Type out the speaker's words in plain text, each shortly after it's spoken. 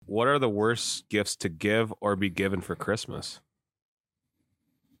What are the worst gifts to give or be given for Christmas?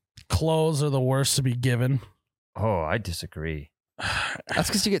 Clothes are the worst to be given. Oh, I disagree. That's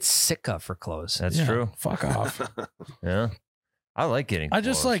because you get sick of for clothes. That's Yeah, true. Fuck off. Yeah. I like getting I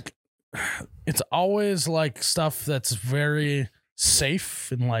just clothes. like, it's always like stuff that's very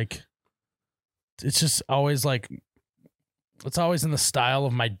safe and like, it's just always like, it's always in the style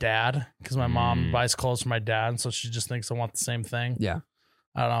of my dad because my mom buys clothes for my dad. And so she just thinks I want the same thing. Yeah.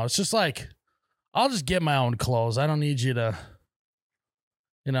 I don't know. It's just like, I'll just get my own clothes. I don't need you to,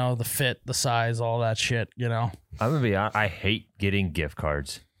 you know, the fit, the size, all that shit, you know? I'm going to be honest. I hate getting gift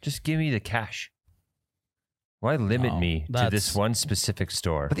cards. Just give me the cash. Why limit No, me to that's- this one specific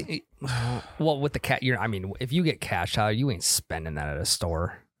store? But well, with the cat, I mean, if you get cash, Tyler, you ain't spending that at a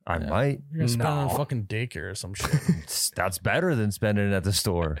store. I might. You're going to spend it on No. fucking daycare or some shit. That's better than spending it at the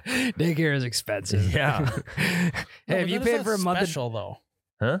store. Daycare is expensive. Yeah. Hey, No, if but you then it's paid not for a month, special though.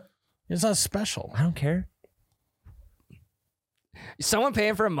 Huh? It's not special. I don't care. someone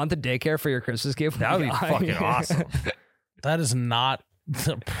paying for a month of daycare for your Christmas gift, That would be fucking awesome. That is not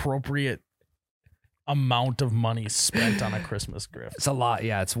the appropriate amount of money spent on a Christmas gift. It's a lot.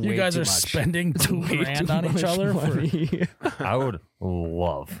 Yeah, it's way You guys too are much. spending It's $2 way grand too on each much other for money. I would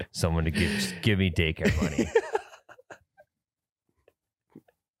love someone to give me daycare money.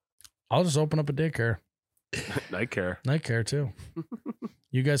 I'll just open up a daycare. Night care. Night care too.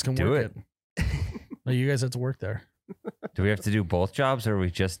 You guys can Do work it. No, you guys have to work there. Do we have to do both jobs or are we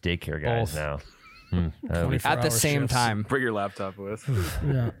just daycare guys Both. now? That'll be 24 At the hour same shifts. time. Bring your laptop with.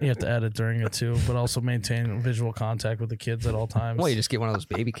 Yeah, you have to edit during it too, but also maintain visual contact with the kids at all times. Well, you just get one of those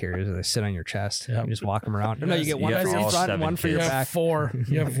baby carriers that they sit on your chest. Yeah. You just walk them around. You No, you guys- get one you for guys your all front and 7 one for you your kids. have back. 4.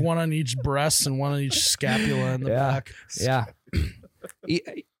 You have one on each breast and one on each scapula in the Yeah. back. Yeah.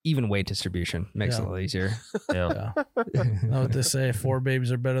 Even weight distribution makes it a Yeah. little easier. Yeah. Yeah. Know what they say? 4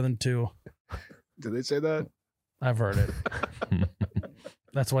 babies are better than 2. Did they say that? I've heard it.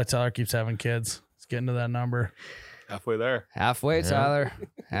 That's why Tyler keeps having kids. It's getting to that number. Halfway there. Halfway, Yeah. Tyler.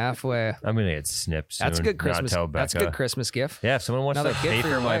 Halfway. I'm going to get snipped soon. That's a good Not Christmas. tell That's a Becca. good Christmas gift. Yeah, if someone wants Another to kid pay for for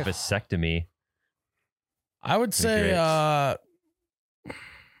your my wife. vasectomy, I would say, great.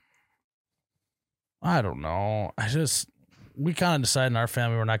 I don't know. We kind of decided in our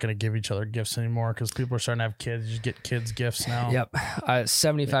family we're not going to give each other gifts anymore because people are starting to have kids. You just get kids gifts now. Yep.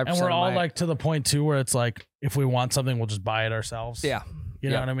 75%. And we're of all my- like to the point too where it's like, if we want something, we'll just buy it ourselves. yeah. You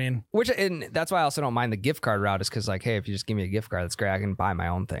know Yeah. what I mean? And that's why I also don't mind the gift card route is because like, hey, if you just give me a gift card, that's great. I can buy my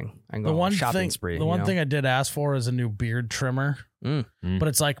own thing. I can go The on a one shopping thing, spree. the one thing I did ask for is a new beard trimmer, Mm. Mm. but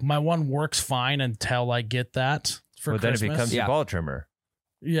it's like my one works fine until I get that for but then Christmas. it becomes Yeah. your ball trimmer.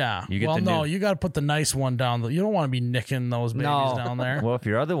 Yeah. You get well, the no, new- you got to put the nice one down. You don't want to be nicking those babies No. down there. Well, if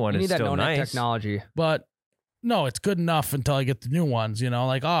your other one You is need that still no-net nice, technology. But no, it's good enough until I get the new ones. You know,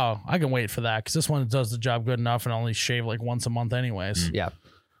 like, oh, I can wait for that because this one does the job good enough and I only shave like once a month anyways. Mm. Yeah.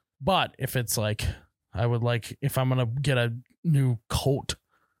 But if it's like, I would like, if I'm going to get a new coat,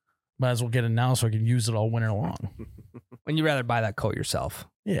 might as well get it now so I can use it all winter long. When you rather buy that coat yourself.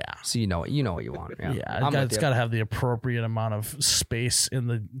 Yeah. So you know what you want. Yeah. Yeah. I'm with It's you. got to have the appropriate amount of space in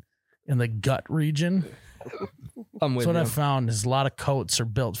the gut region. I'm with That's what you. I found is a lot of coats are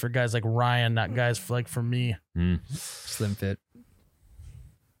built for guys like Ryan, not guys for me Slim fit.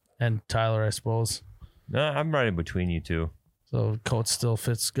 and Tyler, I suppose. No, I'm right in between you two. So coat still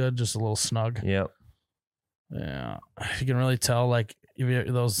fits good, just a little snug. Yep. Yeah, you can really tell like if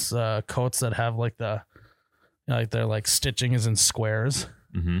you, those coats that have like the, you know, like they're like stitching is in squares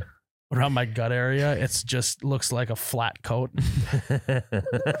Mm-hmm. around my gut area. It's just looks like a flat coat.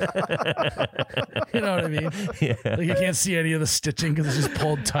 You know what I mean? Yeah. Like you can't see any of the stitching because it's just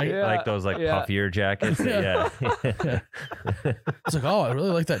pulled tight. Yeah. Like those Yeah. puffier jackets. Yeah. It's like, oh, I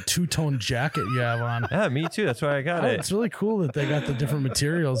really like that 2-tone jacket you have on. Yeah, me too. That's why I got Oh, it. it's really cool that they got the different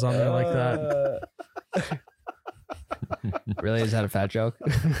materials on there like that. Really? Is that a fat joke?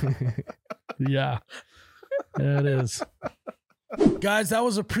 Yeah. Yeah, it is. Guys, that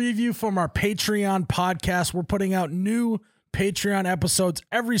was a preview from our Patreon podcast. We're putting out new Patreon episodes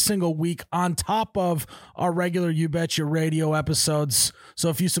every single week on top of our regular You Betcha Radio episodes. So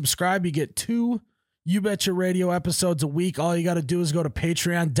if you subscribe, you get 2 You Betcha Radio episodes a week. All you got to do is go to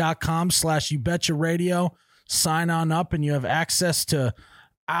patreon.com/You Betcha Radio, sign on up, and you have access to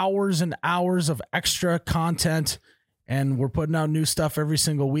hours and hours of extra content. And we're putting out new stuff every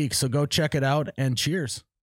single week. So go check it out and cheers.